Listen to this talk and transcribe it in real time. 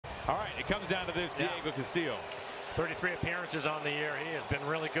All right, it comes down to this. Diego Castillo. 33 appearances on the year. He has been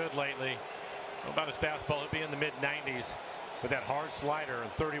really good lately. About his fastball, he'll be in the mid-90s with that hard slider. In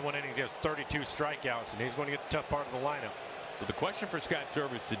 31 innings, he has 32 strikeouts, and he's going to get the tough part of the lineup. So the question for Scott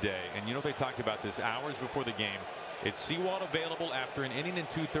Servais today, and you know they talked about this hours before the game, is Sewald available after an inning and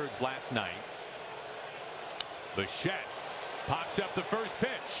 2/3 last night? Bichette pops up the first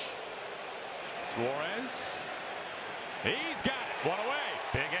pitch. Suarez. He's got it. One away.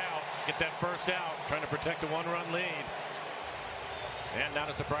 Big out. Get that first out. Trying to protect a one-run lead. And not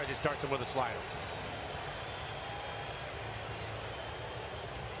a surprise, he starts him with a slider.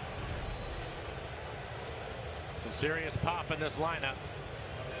 Some serious pop in this lineup.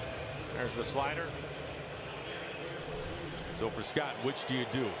 There's the slider. So for Scott, which do you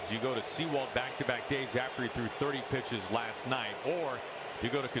do? Do you go to Sewald back-to-back days after he threw 30 pitches last night? Or do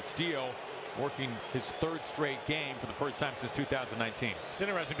you go to Castillo, working his third straight game for the first time since 2019? It's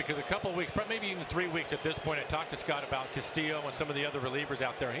interesting because a couple of weeks, maybe even 3 weeks at this point, I talked to Scott about Castillo and some of the other relievers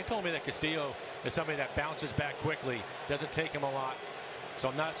out there. And he told me that Castillo is somebody that bounces back quickly, doesn't take him a lot. So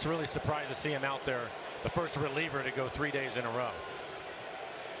I'm not really surprised to see him out there, the first reliever to go 3 days in a row.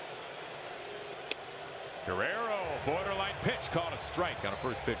 Guerrero, borderline pitch, caught a strike on a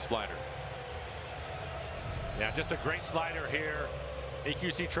first pitch slider. Yeah, just a great slider here.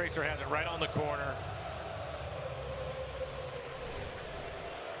 EQC Tracer has it right on the corner.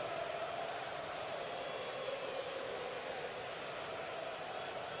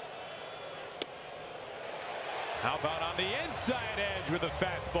 How about on the inside edge with a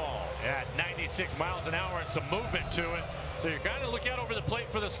fastball? Yeah, 96 miles an hour and some movement to it. So you're kind of looking out over the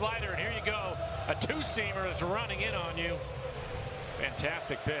plate for the slider, and here you go. A two-seamer that's running in on you.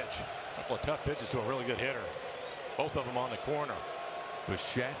 Fantastic pitch. A couple of tough pitches to a really good hitter. Both of them on the corner.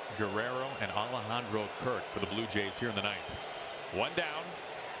 Bichette, Guerrero, and Alejandro Kirk for the Blue Jays here in the ninth. One down.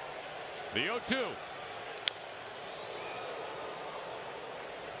 The 0-2.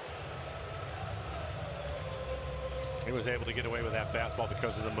 He was able to get away with that fastball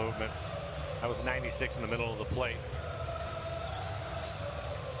because of the movement. That was 96 in the middle of the plate.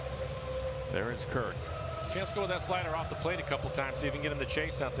 There is Kirk. Chance to go with that slider off the plate a couple times, see if he can get him to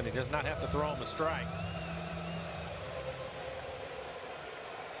chase something. He does not have to throw him a strike.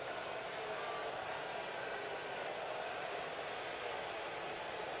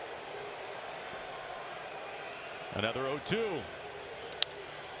 Another 0-2.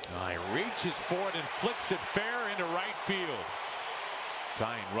 He reaches for it and flicks it fair into right field.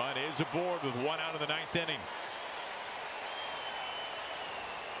 Tying run is aboard with one out in the ninth inning.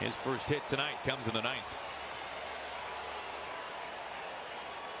 His first hit tonight comes in the ninth.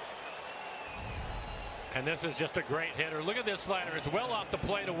 And this is just a great hitter. Look at this slider. It's well off the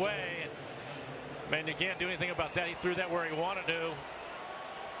plate away. Man, you can't do anything about that. He threw that where he wanted to.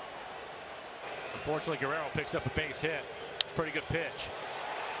 Unfortunately, Guerrero picks up a base hit. Pretty good pitch.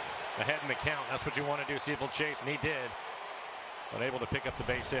 Ahead in the count. That's what you want to do. See if he'll chase, and he did. But able to pick up the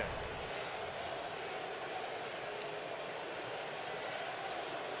base hit.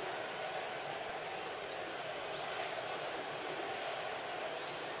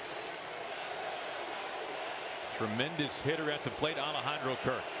 Tremendous hitter at the plate, Alejandro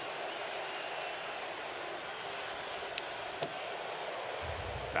Kirk.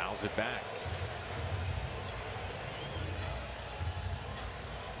 Fouls it back.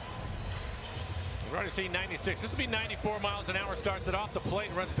 We've already seen 96. This will be 94 miles an hour. Starts it off the plate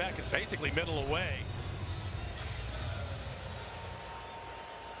and runs back. It's basically middle away.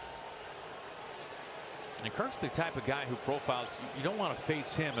 And Kirk's the type of guy who profiles. You don't want to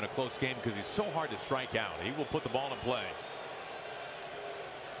face him in a close game because he's so hard to strike out. He will put the ball in play.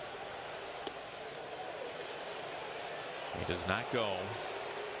 He does not go.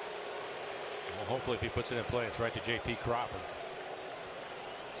 Well, hopefully if he puts it in play, it's right to J.P. Crawford.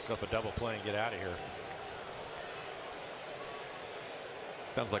 Up a double play and get out of here.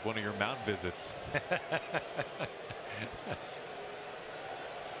 Sounds like one of your mound visits.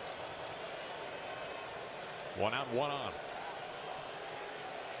 One out, one on.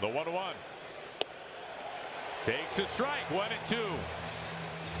 The 1-1 takes a strike. 1-2.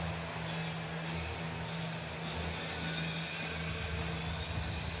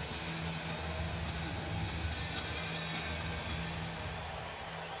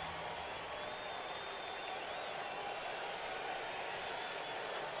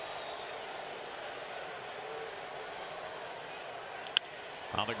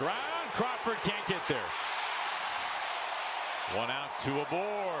 On the ground, Crawford can't get there. One out, two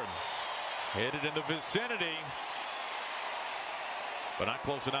aboard. Hit it in the vicinity, but not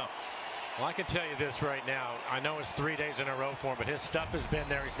close enough. Well, I can tell you this right now. I know it's 3 days in a row for him, but his stuff has been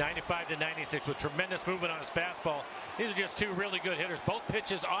there. He's 95 to 96 with tremendous movement on his fastball. These are just two really good hitters. Both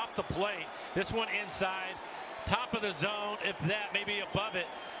pitches off the plate. This one inside, top of the zone, if that, maybe above it.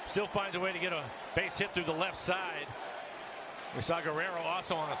 Still finds a way to get a base hit through the left side. We saw Guerrero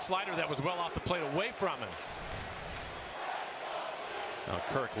also on a slider that was well off the plate away from him. Now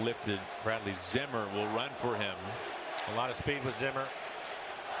Kirk lifted. Bradley Zimmer will run for him. A lot of speed with Zimmer.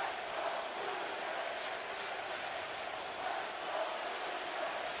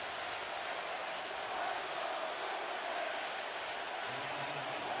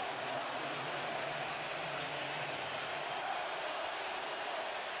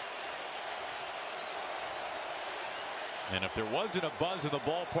 And if there wasn't a buzz in the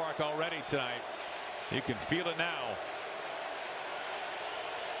ballpark already tonight, you can feel it now.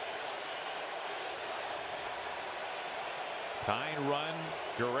 Tying run.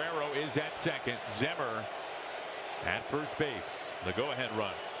 Guerrero is at second. Zimmer at first base. The go-ahead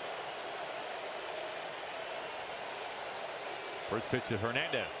run. First pitch to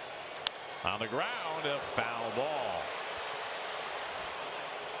Hernandez. On the ground, a foul ball.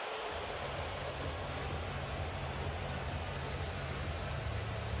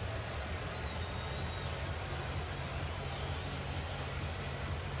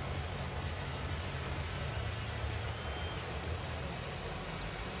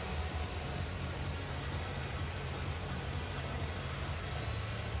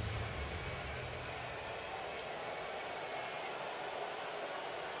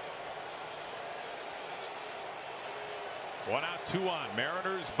 One out, two on.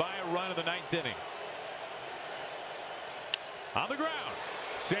 Mariners by a run in the ninth inning. On the ground,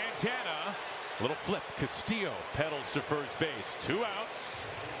 Santana. A little flip. Castillo pedals to first base. 2 outs.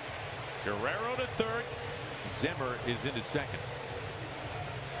 Guerrero to third. Zimmer is into second.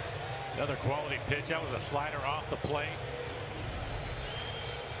 Another quality pitch. That was a slider off the plate.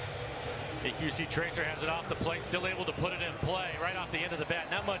 EQC Tracer has it off the plate, still able to put it in play right off the end of the bat.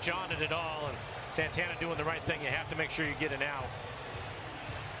 Not much on it at all. And Santana doing the right thing. You have to make sure you get it out.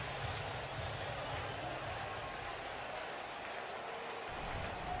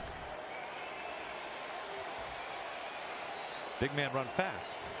 Big man run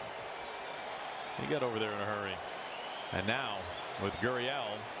fast. He got over there in a hurry. And now with Gurriel,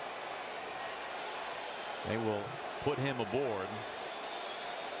 they will put him aboard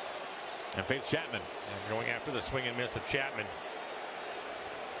and face Chapman. And going after the swing and miss of Chapman.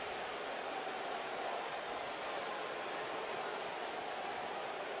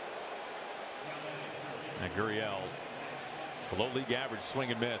 And Gurriel below league average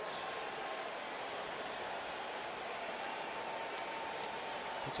swing and miss.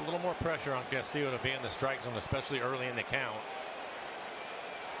 Puts a little more pressure on Castillo to be in the strike zone, especially early in the count.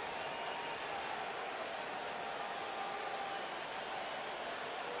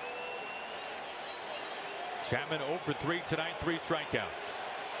 Chapman 0 for 3 tonight, 3 strikeouts.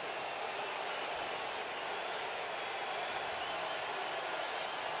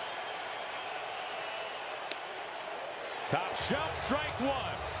 Top shelf, strike 1.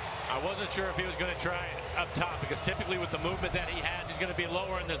 I wasn't sure if he was going to try it up top, because typically with the movement that he has, he's going to be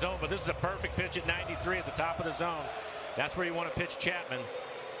lower in the zone. But this is a perfect pitch at 93 at the top of the zone. That's where you want to pitch Chapman.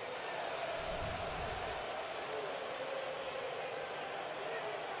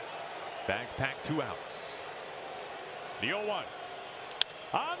 Bags packed, 2 outs. The 0-1.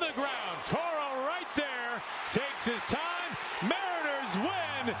 On the ground. Toro right there. Takes his time. Mariners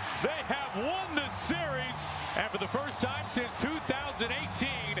win. They have won the series. And for the first time since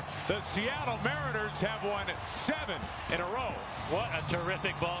 2018, the Seattle Mariners have won 7 in a row. What a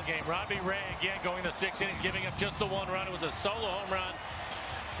terrific ball game. Robbie Ray again going the 6 innings, giving up just the 1 run. It was a solo home run.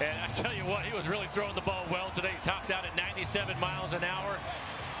 And I tell you what, he was really throwing the ball well today. He topped out at 97 miles an hour.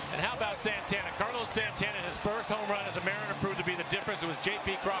 And how about Santana? Carlos Santana, his first home run as a Mariner, proved to be the difference. It was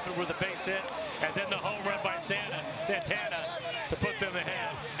J.P. Crawford with a base hit, and then the home run by Santana to put them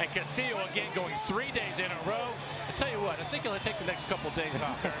ahead. And Castillo again going 3 days in a row. I tell you what, I think he'll take the next couple of days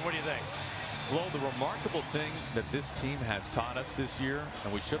off, Aaron. What do you think? Well, the remarkable thing that this team has taught us this year,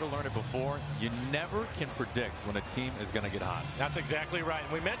 and we should have learned it before, you never can predict when a team is going to get hot. That's exactly right.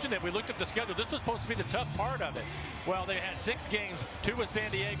 And we mentioned it. We looked at the schedule. This was supposed to be the tough part of it. Well, they had 6 games, 2 with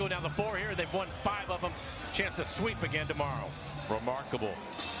San Diego, now the 4 here. They've won 5 of them. Chance to sweep again tomorrow. Remarkable.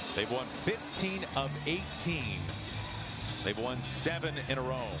 They've won 15 of 18. They've won 7 in a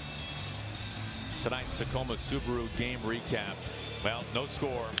row. Tonight's Tacoma Subaru game recap. Well, no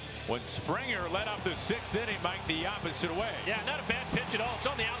score. When Springer led off the 6th inning, Mike, the opposite way. Yeah, not a bad pitch at all. It's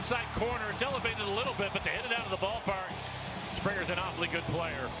on the outside corner. It's elevated a little bit, but to hit it out of the ballpark, Springer's an awfully good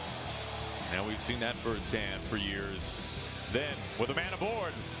player. And we've seen that firsthand for years. Then, with a man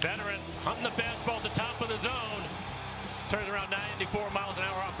aboard, veteran hunting the fastball at the top of the zone. Turns around 94 miles an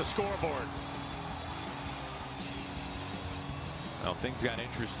hour off the scoreboard. Well, things got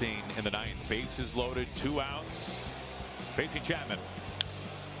interesting in the ninth. Bases loaded, 2 outs. Facing Chapman.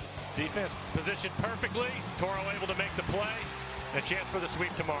 Defense positioned perfectly. Toro able to make the play. A chance for the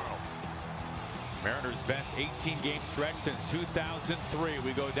sweep tomorrow. Mariners' best 18-game stretch since 2003.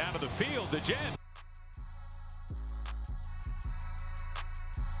 We go down to the field. The Jet.